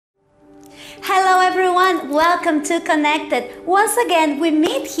welcome to Connected. Once again, we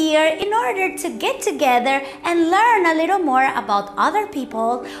meet here in order to get together and learn a little more about other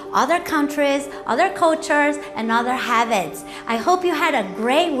people, other countries, other cultures, and other habits. I hope you had a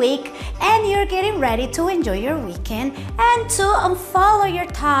great week and you're getting ready to enjoy your weekend and to follow your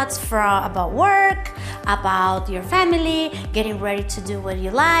thoughts about work, about your family, getting ready to do what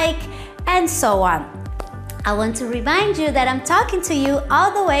you like, and so on. I want to remind you that I'm talking to you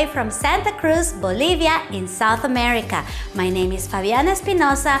all the way from Santa Cruz, Bolivia in South America. My name is Fabiana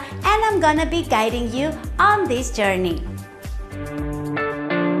Espinoza and I'm gonna be guiding you on this journey.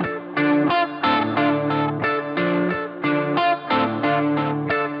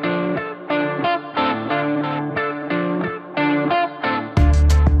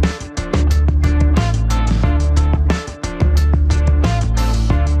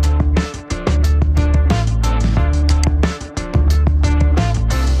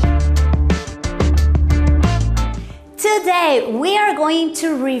 Today, we are going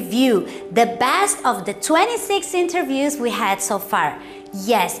to review the best of the 26 interviews we had so far.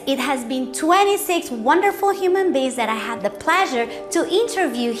 Yes, it has been 26 wonderful human beings that I had the pleasure to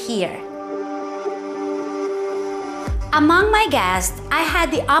interview here. Among my guests, I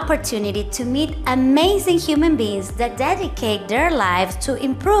had the opportunity to meet amazing human beings that dedicate their lives to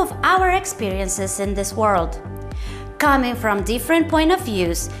improve our experiences in this world. Coming from different point of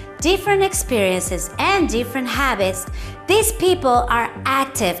views, different experiences, and different habits, these people are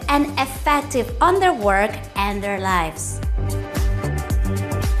active and effective on their work and their lives.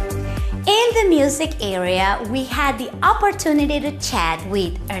 In the music area, we had the opportunity to chat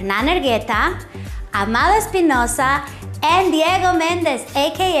with Hernan Ergueta, Amada Espinoza, and Diego Mendez,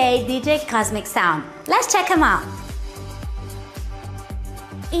 aka DJ Cosmic Sound. Let's check them out.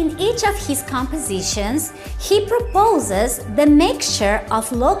 In each of his compositions, he proposes the mixture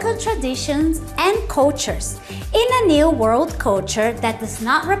of local traditions and cultures in a new world culture that does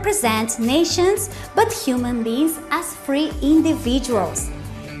not represent nations but human beings as free individuals.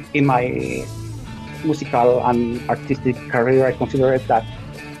 In my musical and artistic career, I consider that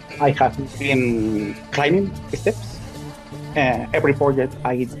I have been climbing steps. Every project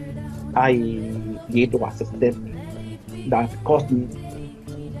I did was a step that cost me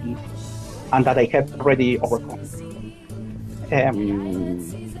and that I have already overcome.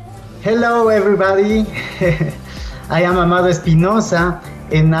 Hello everybody, I am Amada Espinoza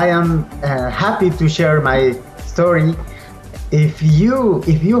and I am happy to share my story. If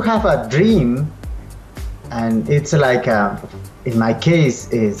you have a dream, and it's like in my case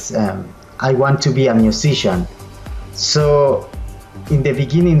is I want to be a musician. So in the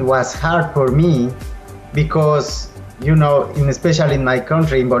beginning it was hard for me because especially in my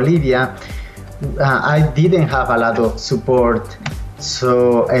country, in Bolivia, I didn't have a lot of support.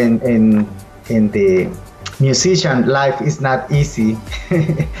 So, and the musician life is not easy.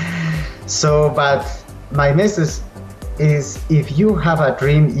 So, but my message is if you have a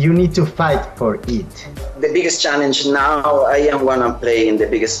dream, you need to fight for it. The biggest challenge now, I am gonna play in the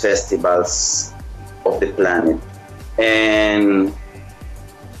biggest festivals of the planet and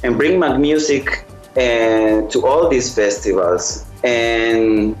bring my music to all these festivals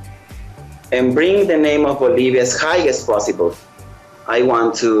and bring the name of Bolivia as high as possible. I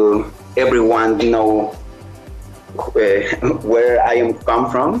want to everyone know where I am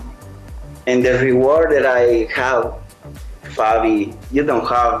come from and the reward that I have. Fabi, you don't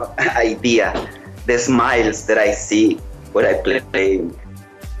have idea the smiles that I see when I play.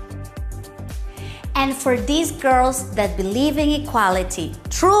 And for these girls that believe in equality,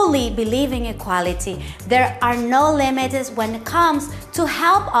 truly believe in equality, there are no limits when it comes to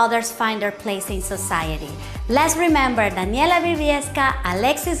help others find their place in society. Let's remember Daniela Viviesca,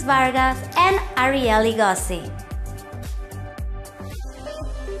 Alexis Vargas, and Ariel Igossi.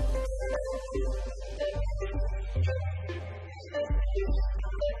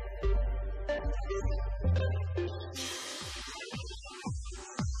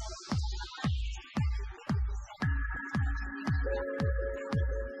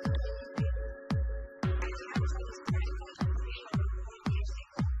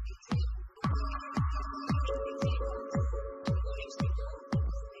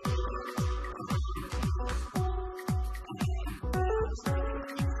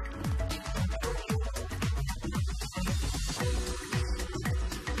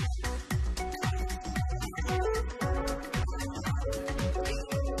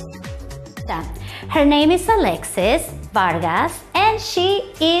 Her name is Alexis Vargas and she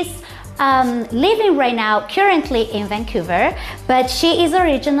is living right now currently in Vancouver, but she is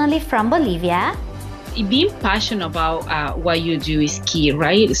originally from Bolivia. being passionate about what you do is key,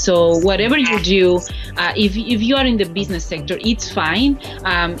 right? So whatever you do, if you are in the business sector, it's fine.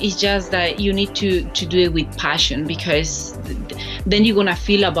 It's just that you need to do it with passion, because then you're gonna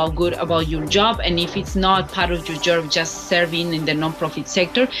feel good about your job. And if it's not part of your job, just serving in the nonprofit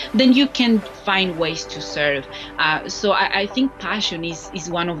sector, then you can find ways to serve. So I think passion is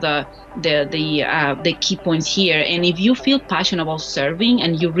one of the key points here. And if you feel passionate about serving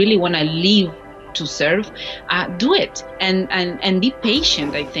and you really want to live to serve, do it, and be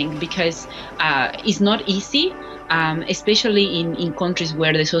patient, I think, because it's not easy. Especially in countries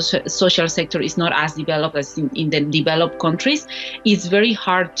where the social sector is not as developed as in the developed countries, it's very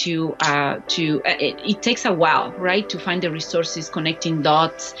hard it takes a while, right, to find the resources, connecting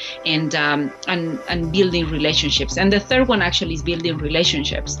dots, and building relationships. And the third one actually is building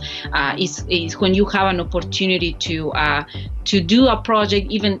relationships. Is when you have an opportunity to do a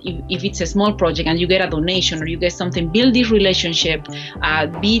project, even if it's a small project, and you get a donation or you get something, build this relationship,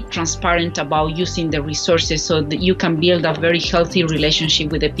 be transparent about using the resources so that you can build a very healthy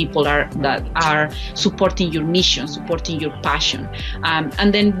relationship with the people that are supporting your mission, supporting your passion.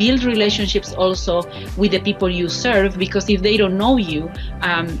 And then build relationships also with the people you serve, because if they don't know you,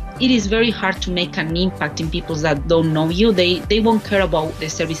 it is very hard to make an impact in people that don't know you. They won't care about the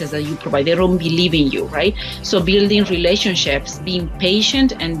services that you provide. They don't believe in you, right? So building relationships, being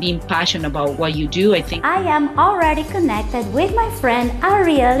patient, and being passionate about what you do, I think. I am already connected with my friend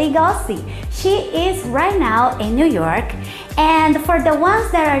Ariel Ligossi. She is right now in New York. And for the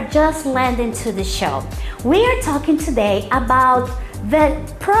ones that are just landing to the show, we are talking today about the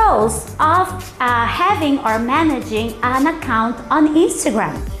pros of having or managing an account on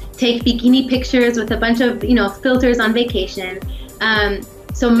Instagram. Take bikini pictures with a bunch of filters on vacation.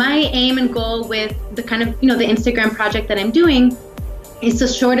 So my aim and goal with the kind of the Instagram project that I'm doing is to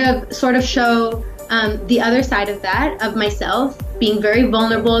sort of show the other side of that, of myself, being very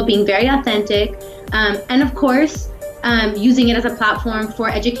vulnerable, being very authentic, and of course using it as a platform for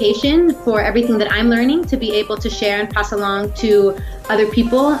education, for everything that I'm learning, to be able to share and pass along to other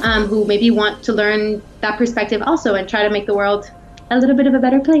people who maybe want to learn that perspective also, and try to make the world a little bit of a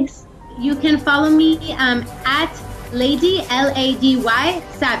better place. You can follow me at Lady, Lady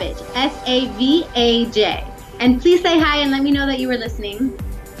Savage, Savaj. And please say hi and let me know that you were listening.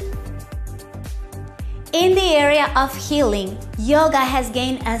 In the area of healing, yoga has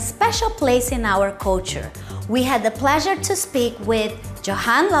gained a special place in our culture. We had the pleasure to speak with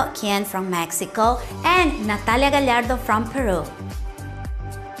Johan Lokian from Mexico and Natalia Gallardo from Peru.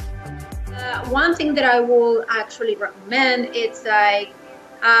 One thing that I will actually recommend, it's like,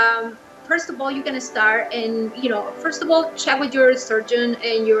 first of all, you can start and, first of all, check with your surgeon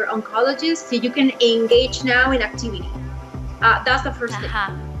and your oncologist so you can engage now in activity. That's the first thing.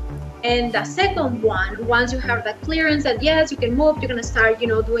 And the second one, once you have that clearance that yes, you can move, you're gonna start,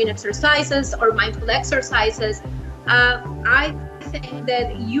 doing exercises or mindful exercises. I think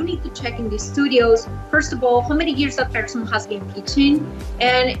that you need to check in the studios, first of all, how many years that person has been teaching,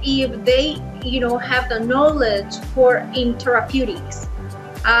 and if they, have the knowledge in therapeutics.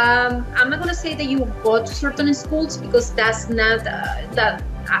 I'm not going to say that you go to certain schools, because that's not that.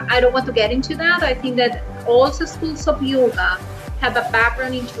 I don't want to get into that. I think that also schools of yoga have a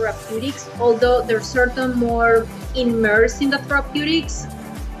background in therapeutics, although they're certain more immersed in the therapeutics.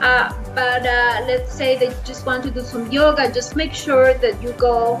 But let's say they just want to do some yoga, just make sure that you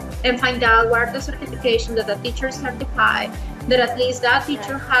go and find out what are the certifications that the teacher certified, that at least that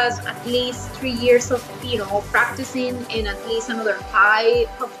teacher has at least 3 years of practicing and at least another 5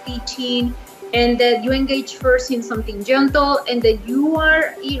 of teaching, and that you engage first in something gentle, and that you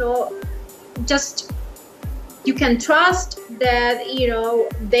are just you can trust that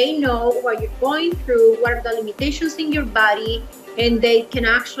they know what you're going through, what are the limitations in your body, and they can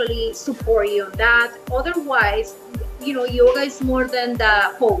actually support you on that. Otherwise, yoga is more than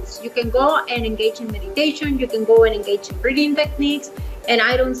the pose. You can go and engage in meditation, you can go and engage in breathing techniques, and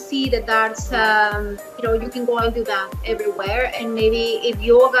I don't see that that's you can go and do that everywhere. And maybe if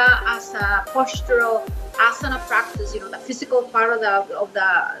yoga as a postural asana practice, the physical part of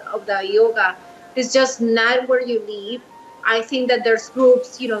the yoga is just not where you live, I think that there's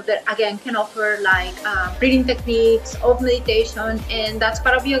groups, that again can offer like breathing techniques of meditation, and that's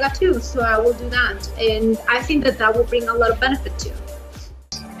part of yoga too. So I will do that, and I think that will bring a lot of benefit too.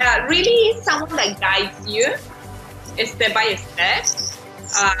 Really, someone that guides you step by step.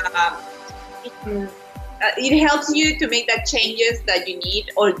 It helps you to make the changes that you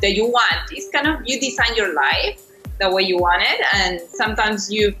need or that you want. It's kind of you design your life the way you want it, and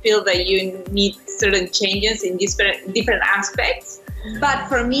sometimes you feel that you need certain changes in different aspects. But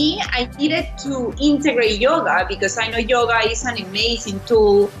for me, I needed to integrate yoga because I know yoga is an amazing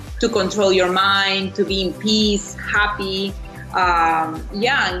tool to control your mind, to be in peace, happy,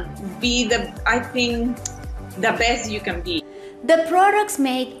 and be I think, the best you can be. The products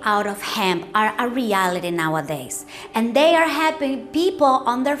made out of hemp are a reality nowadays, and they are helping people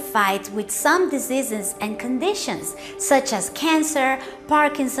on their fight with some diseases and conditions, such as cancer,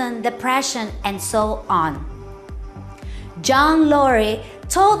 Parkinson, depression, and so on. John Laurie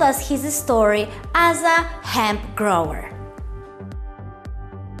told us his story as a hemp grower.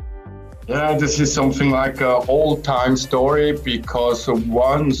 Yeah, this is something like an old-time story because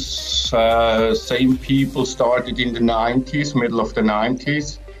once same people started in the 90s, middle of the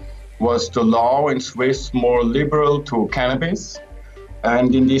 90s, was the law in Swiss more liberal to cannabis.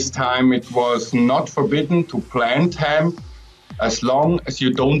 And in this time it was not forbidden to plant hemp as long as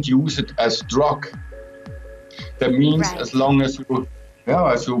you don't use it as drug. That means as long as you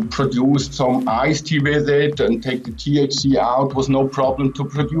produce some iced tea with it and take the THC out, was no problem to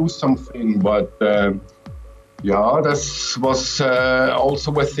produce something. But this was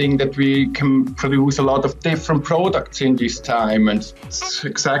also a thing that we can produce a lot of different products in this time. And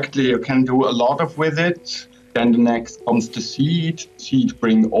exactly, you can do a lot of with it. Then the next comes the seed. Seed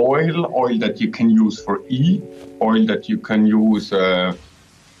bring oil that you can use for oil that you can use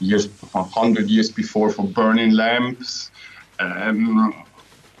 100 years before for burning lamps. The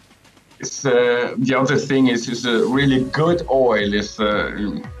other thing is a really good oil. It's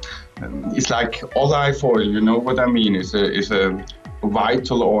like olive oil, you know what I mean? It's a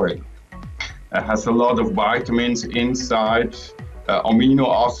vital oil. It has a lot of vitamins inside, amino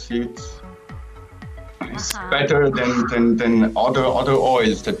acids. It's better than other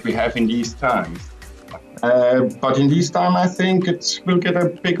oils that we have in these times. But in this time, I think it will get a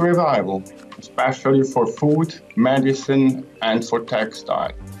big revival, especially for food, medicine, and for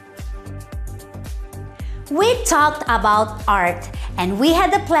textile. We talked about art, and we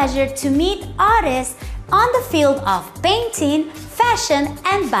had the pleasure to meet artists on the field of painting, fashion,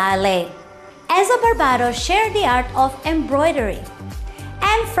 and ballet. Enzo Barbado shared the art of embroidery.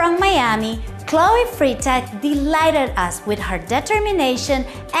 And from Miami, Chloe Freitag delighted us with her determination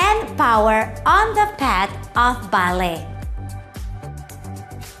and power on the path of ballet.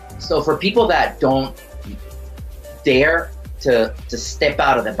 So for people that don't dare to step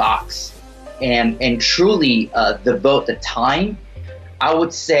out of the box and truly devote the time, I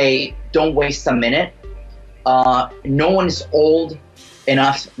would say don't waste a minute. No one is old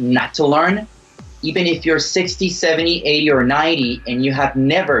enough not to learn. Even if you're 60, 70, 80, or 90 and you have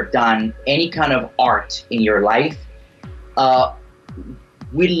never done any kind of art in your life,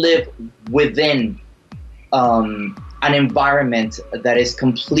 we live within an environment that is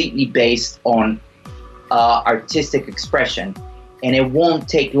completely based on artistic expression. And it won't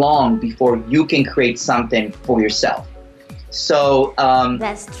take long before you can create something for yourself. So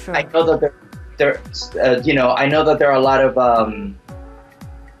that's true. I know that I know that there are a lot of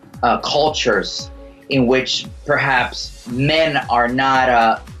cultures in which perhaps men are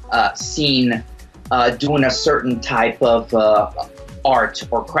not seen doing a certain type of art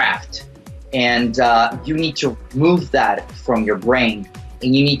or craft. And you need to remove that from your brain.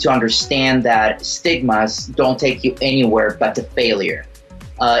 And you need to understand that stigmas don't take you anywhere but to failure.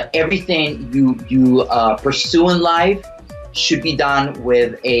 Everything you pursue in life should be done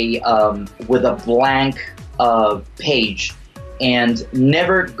with a blank page, and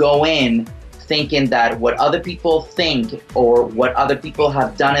never go in thinking that what other people think or what other people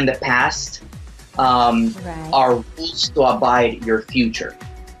have done in the past are rules to abide your future.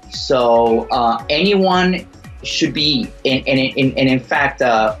 So anyone should be, and in fact,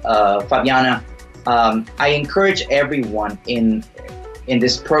 Fabiana, I encourage everyone in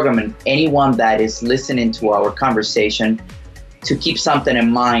this program and anyone that is listening to our conversation to keep something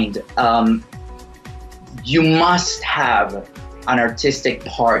in mind. You must have an artistic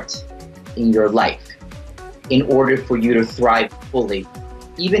part in your life in order for you to thrive fully.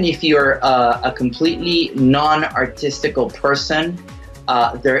 Even if you're a completely non-artistical person,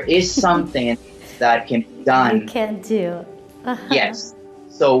 there is something that can be done. You can do. Yes.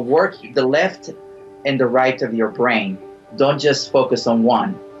 So work the left and the right of your brain. Don't just focus on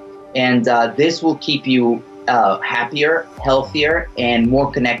one. And this will keep you happier, healthier, and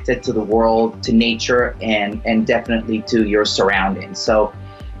more connected to the world, to nature, and definitely to your surroundings. So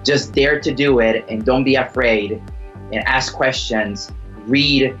just dare to do it, and don't be afraid, and ask questions,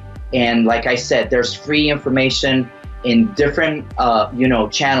 read, and like I said, there's free information in different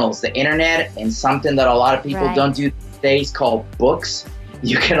channels, the internet, and something that a lot of people don't do these days called books.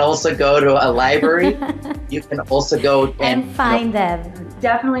 You can also go to a library. You can also go and find them.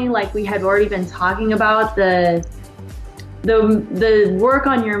 Definitely, like we had already been talking about, the work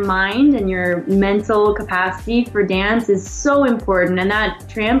on your mind and your mental capacity for dance is so important, and that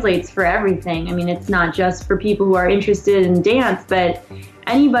translates for everything. I mean, it's not just for people who are interested in dance, but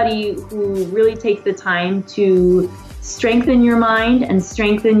anybody who really takes the time to strengthen your mind and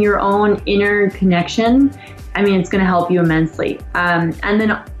strengthen your own inner connection, I mean, it's going to help you immensely. And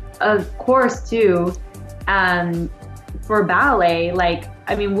then, of course, too, for ballet, like,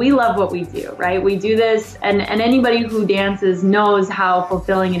 I mean, we love what we do, right? We do this, and anybody who dances knows how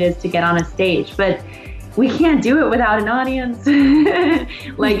fulfilling it is to get on a stage, but we can't do it without an audience.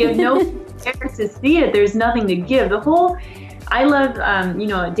 Like, if no one cares to see it, there's nothing to give. I love,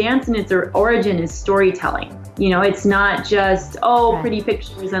 dance in its origin is storytelling. It's not just, pretty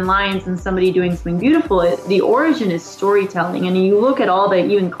pictures and lines and somebody doing something beautiful. The origin is storytelling. And you look at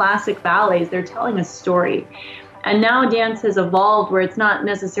even classic ballets, they're telling a story. And now dance has evolved where it's not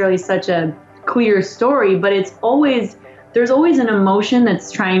necessarily such a clear story, but there's always an emotion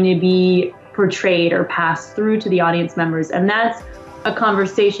that's trying to be portrayed or passed through to the audience members. And that's a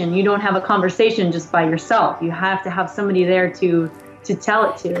conversation. You don't have a conversation just by yourself. You have to have somebody there to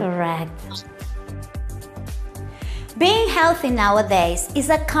tell it to. Correct. Being healthy nowadays is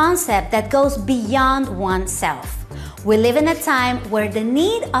a concept that goes beyond oneself. We live in a time where the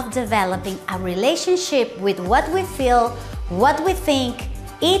need of developing a relationship with what we feel, what we think,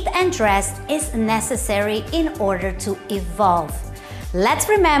 eat and dress is necessary in order to evolve. Let's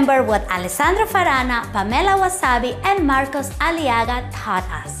remember what Alessandro Farana, Pamela Wasabi, and Marcos Aliaga taught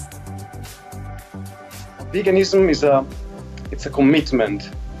us. Veganism it's a commitment.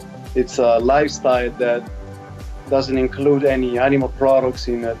 It's a lifestyle that doesn't include any animal products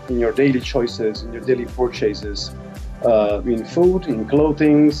in your daily choices, in your daily purchases, in food, in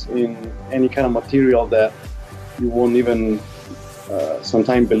clothing, in any kind of material that you won't even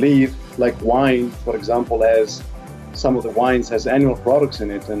sometimes believe, like wine, for example, as some of the wines has animal products in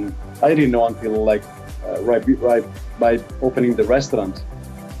it, and I didn't know until right by opening the restaurant.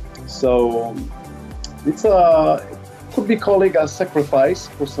 So it's could be called a sacrifice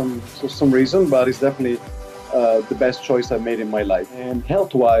for some reason, but it's definitely the best choice I made in my life. And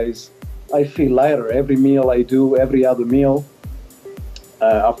health-wise, I feel lighter every meal I do, every other meal.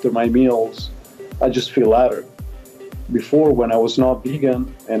 After my meals, I just feel lighter. Before, when I was not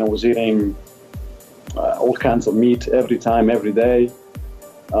vegan and I was eating all kinds of meat every time, every day,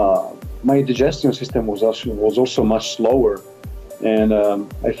 my digestion system was also much slower, and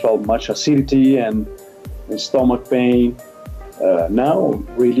I felt much acidity and stomach pain. Now,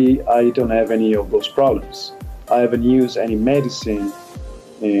 really, I don't have any of those problems. I haven't used any medicine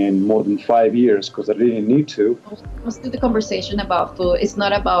in more than 5 years because I didn't need to. Mostly the conversation about food is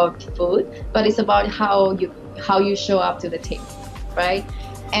not about food, but it's about how you show up to the table, right?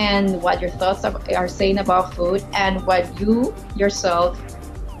 And what your thoughts are saying about food, and what you yourself,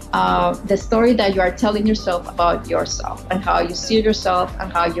 the story that you are telling yourself about yourself, and how you see yourself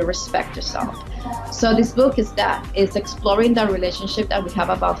and how you respect yourself. So this book is exploring the relationship that we have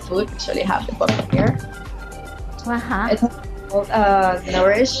about food. Actually, I have the book here. It's called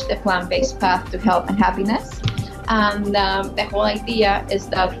Nourish, the Plant-Based Path to Health and Happiness. And the whole idea is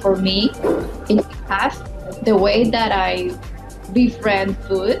that for me, in the path, the way that I befriend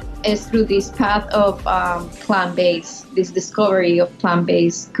food is through this path of plant-based, this discovery of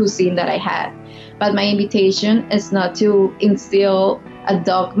plant-based cuisine that I had. But my invitation is not to instill a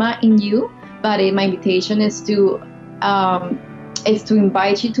dogma in you, but my invitation is to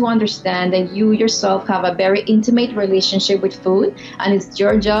invite you to understand that you yourself have a very intimate relationship with food, and it's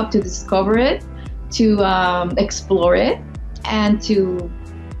your job to discover it, to explore it, and to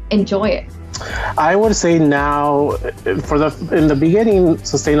enjoy it. I would say now, in the beginning,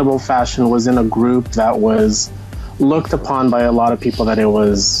 sustainable fashion was in a group that was looked upon by a lot of people that it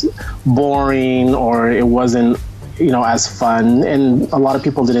was boring or it wasn't, as fun, and a lot of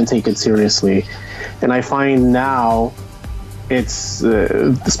people didn't take it seriously. And I find now it's,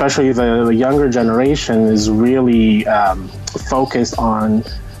 especially the younger generation, is really focused on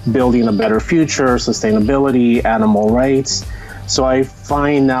building a better future, sustainability, animal rights. So I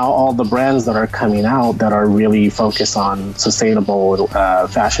find now all the brands that are coming out that are really focused on sustainable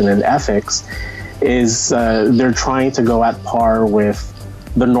fashion and ethics is they're trying to go at par with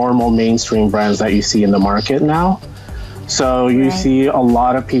the normal mainstream brands that you see in the market now. So you see a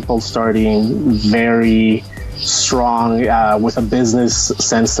lot of people starting very strong with a business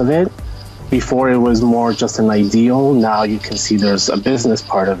sense of it. Before it was more just an ideal. Now you can see there's a business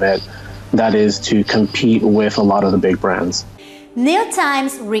part of it that is to compete with a lot of the big brands. New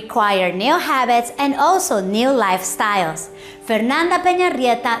times require new habits and also new lifestyles. Fernanda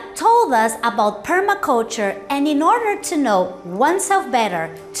Peñarrieta told us about permaculture, and in order to know oneself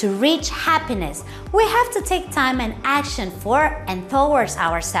better, to reach happiness, we have to take time and action for and towards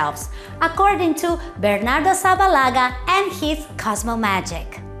ourselves, according to Bernardo Zabalaga and his Cosmo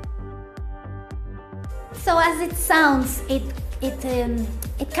Magic. So as it sounds, it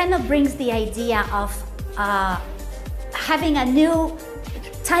kind of brings the idea of having a new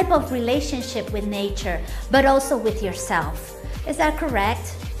type of relationship with nature, but also with yourself. Is that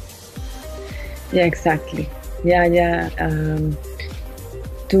correct? Yeah, exactly. Yeah.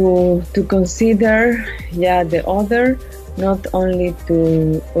 To consider, the other, not only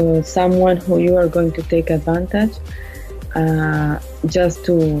to someone who you are going to take advantage, just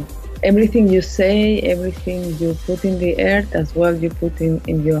to everything you say, everything you put in the earth, as well you put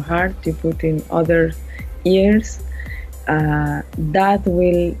in your heart, you put in other ears, that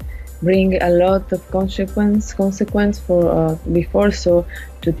will bring a lot of consequence for before. So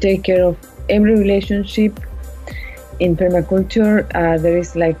to take care of every relationship in permaculture, there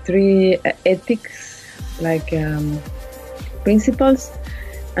is like 3 ethics, like principles,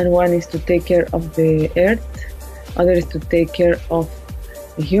 and one is to take care of the earth, other is to take care of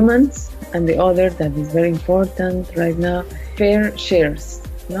the humans, and the other that is very important right now, fair shares,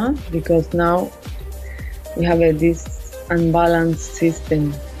 no? Because now we have this unbalanced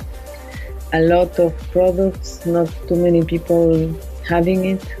system. A lot of products, not too many people having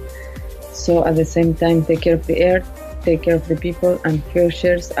it. So at the same time, take care of the earth, take care of the people, and fair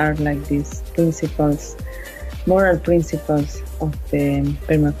shares are like these principles, moral principles of the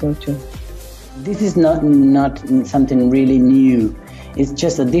permaculture. This is not something really new. It's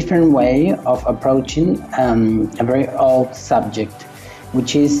just a different way of approaching a very old subject,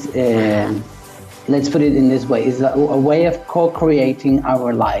 which is, let's put it in this way, is a way of co-creating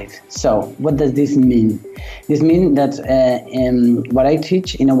our life. So what does this mean? This means that what I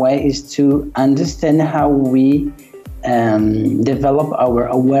teach in a way is to understand how we develop our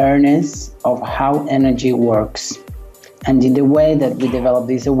awareness of how energy works. And in the way that we develop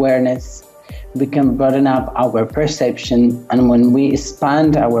this awareness, we can broaden up our perception, and when we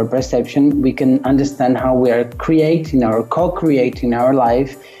expand our perception, we can understand how we are creating or co-creating our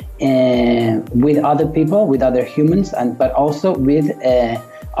life with other people, with other humans, but also with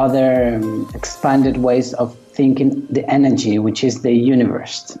other expanded ways of thinking the energy, which is the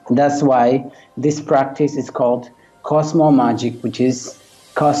universe. That's why this practice is called Cosmo Magic, which is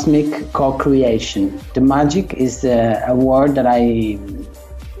cosmic co-creation. The magic is a word that I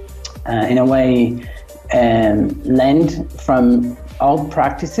in a way lend from old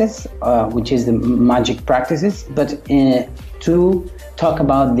practices, which is the magic practices, but to talk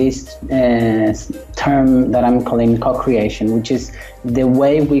about this term that I'm calling co-creation, which is the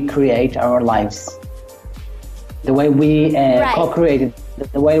way we create our lives, the way we co-create it,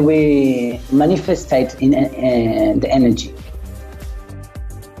 the way we manifestate in the energy.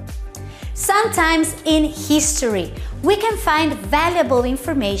 Sometimes in history, we can find valuable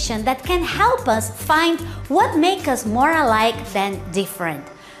information that can help us find what makes us more alike than different.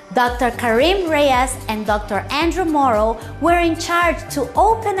 Dr. Karim Reyes and Dr. Andrew Morrow were in charge to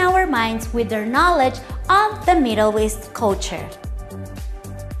open our minds with their knowledge of the Middle East culture.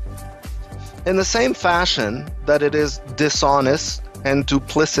 In the same fashion that it is dishonest and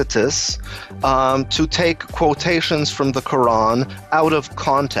duplicitous to take quotations from the Quran out of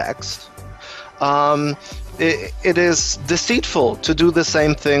context, it is deceitful to do the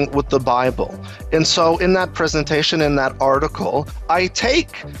same thing with the Bible. And so in that presentation, in that article, I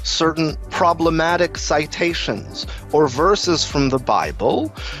take certain problematic citations or verses from the Bible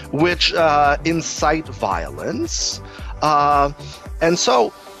which incite violence. And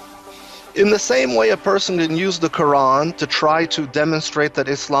so in the same way a person can use the Quran to try to demonstrate that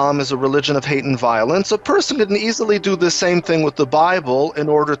Islam is a religion of hate and violence, a person can easily do the same thing with the Bible in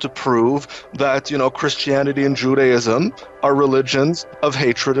order to prove that, Christianity and Judaism are religions of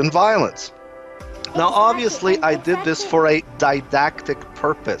hatred and violence. Now, obviously, I did this for a didactic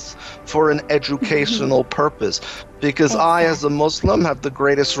purpose, for an educational purpose, because I, as a Muslim, have the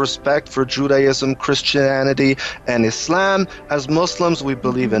greatest respect for Judaism, Christianity, and Islam. As Muslims, we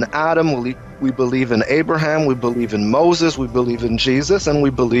believe in Adam, we believe in Abraham, we believe in Moses, we believe in Jesus, and we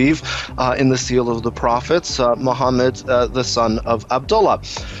believe in the seal of the prophets, Muhammad, the son of Abdullah.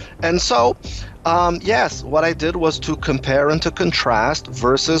 And so, yes, what I did was to compare and to contrast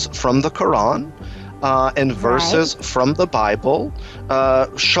verses from the Quran and verses from the Bible,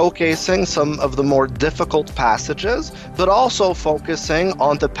 showcasing some of the more difficult passages, but also focusing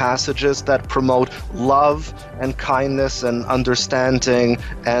on the passages that promote love and kindness and understanding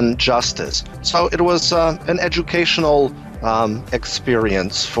and justice. So it was an educational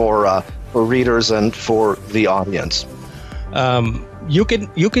experience for readers and for the audience. You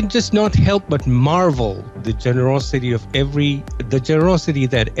can just not help but marvel the generosity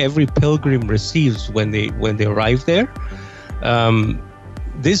that every pilgrim receives when they arrive there.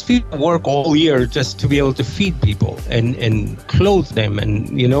 These people work all year just to be able to feed people and clothe them,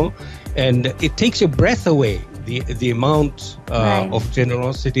 and and it takes your breath away, the amount of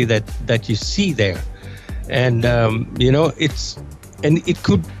generosity that you see there, and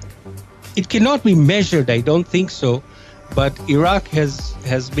it cannot be measured. I don't think so. But Iraq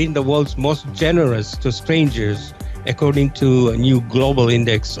has been the world's most generous to strangers, according to a new global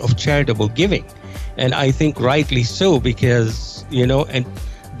index of charitable giving. And I think rightly so, because, and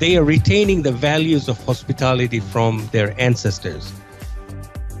they are retaining the values of hospitality from their ancestors.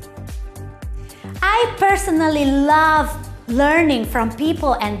 I personally love learning from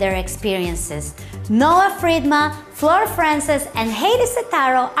people and their experiences. Noah Friedman, Flor Francis, and Heidi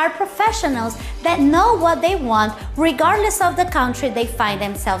Setaro are professionals that know what they want regardless of the country they find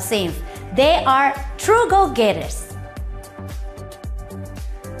themselves in. They are true go-getters.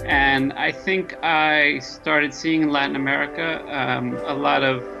 And I think I started seeing in Latin America a lot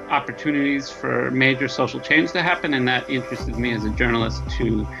of opportunities for major social change to happen, and that interested me as a journalist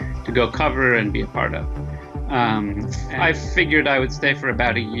to go cover and be a part of. I figured I would stay for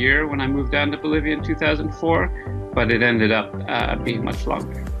about a year when I moved down to Bolivia in 2004, but it ended up being much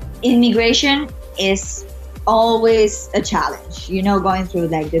longer. Immigration is always a challenge, going through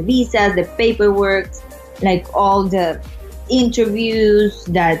like the visas, the paperwork, like all the interviews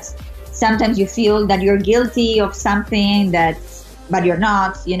that sometimes you feel that you're guilty of something but you're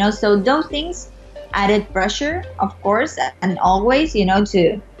not, so those things added pressure, of course, and always,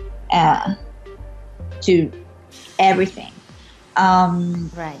 to everything.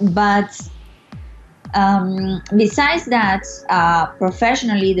 But besides that,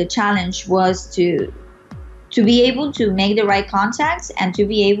 professionally, the challenge was to be able to make the right contacts and to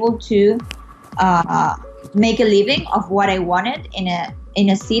be able to make a living of what I wanted in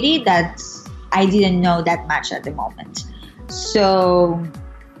a city that I didn't know that much at the moment. So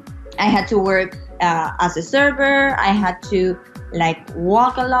I had to work as a server. I had to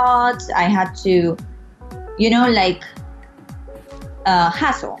walk a lot. I had to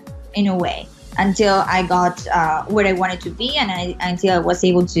hustle in a way until I got where I wanted to be, and until I was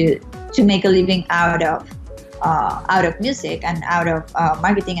able to make a living out of music and out of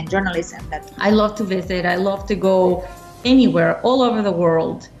marketing and journalism. I love to visit. I love to go anywhere, all over the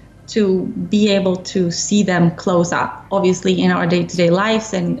world, to be able to see them close up. Obviously, in our day-to-day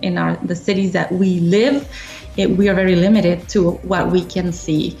lives and in the cities that we live, we are very limited to what we can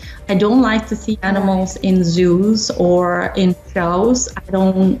see. I don't like to see animals in zoos or in shows. I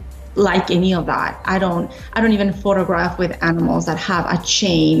don't like any of that. I don't even photograph with animals that have a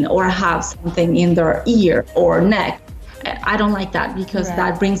chain or have something in their ear or neck. I don't like that, because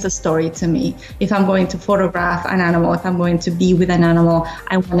that brings a story to me. If I'm going to photograph an animal, if I'm going to be with an animal,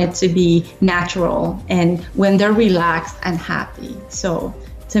 I want it to be natural and when they're relaxed and happy. So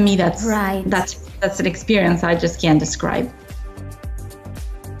to me, that's an experience I just can't describe.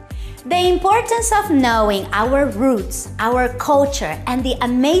 The importance of knowing our roots, our culture, and the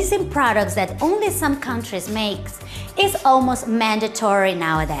amazing products that only some countries make is almost mandatory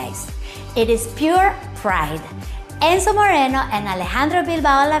nowadays. It is pure pride. Enzo Moreno and Alejandro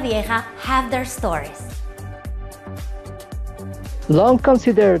Bilbao La Vieja have their stories. Long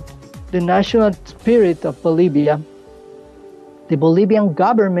considered the national spirit of Bolivia, the Bolivian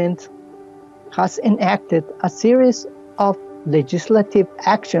government has enacted a series of legislative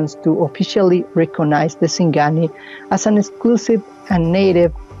actions to officially recognize the Singani as an exclusive and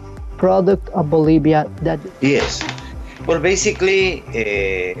native product of Bolivia. Yes. Well, basically,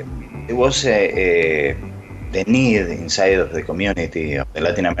 it was the need inside of the community, of the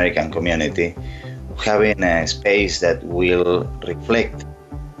Latin American community, having a space that will reflect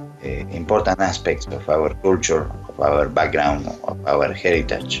important aspects of our culture, of our background, of our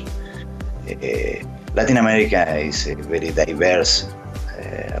heritage. Latin America is a very diverse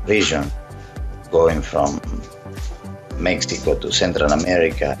region, going from Mexico to Central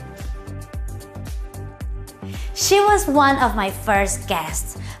America. She was one of my first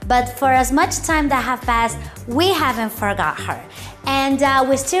guests, but for as much time that have passed, we haven't forgot her. And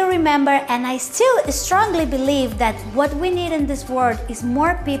we still remember, and I still strongly believe that what we need in this world is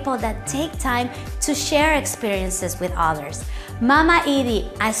more people that take time to share experiences with others. Mama Edie,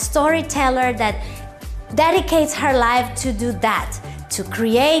 a storyteller that dedicates her life to do that, to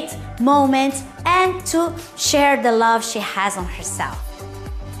create moments and to share the love she has on herself.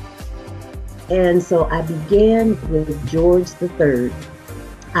 And so I began with George III.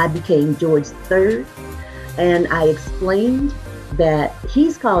 I became George III, and I explained that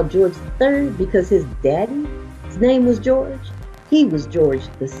he's called George III because his daddy's name was George. He was George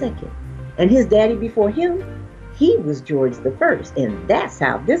II. And his daddy before him, he was George I. And that's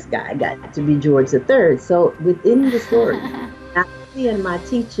how this guy got to be George III. So within the story, not only am I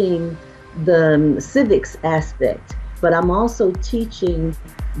teaching the civics aspect, but I'm also teaching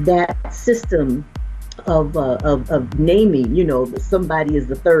that system of naming, you know, somebody is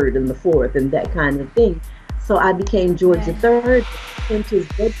the third and the fourth and that kind of thing. So I became George III, sent his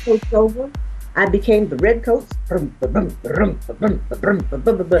red coats over. I became the red coats. I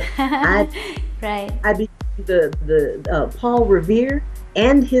became the Paul Revere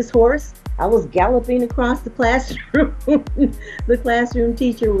and his horse. I was galloping across the classroom. The classroom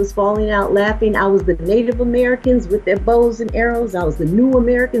teacher was falling out laughing. I was the Native Americans with their bows and arrows. I was the New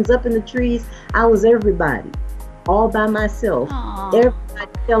Americans up in the trees. I was everybody, all by myself. Aww.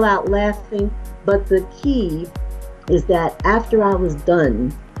 Everybody fell out laughing. But the key is that after I was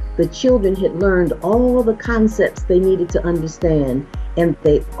done, the children had learned all the concepts they needed to understand, and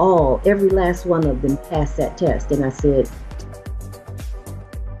they all, every last one of them, passed that test. And I said,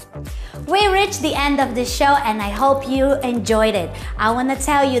 we reached the end of the show, and I hope you enjoyed it. I want to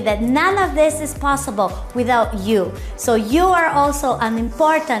tell you that none of this is possible without you. So you are also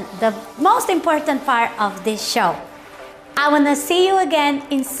the most important part of this show. I want to see you again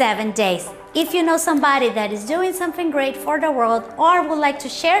in 7 days. If you know somebody that is doing something great for the world or would like to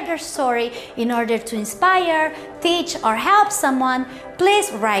share their story in order to inspire, teach, or help someone,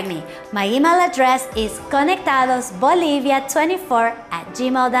 please write me. My email address is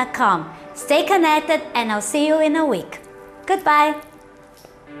conectadosbolivia24@gmail.com. Stay connected, and I'll see you in a week. Goodbye.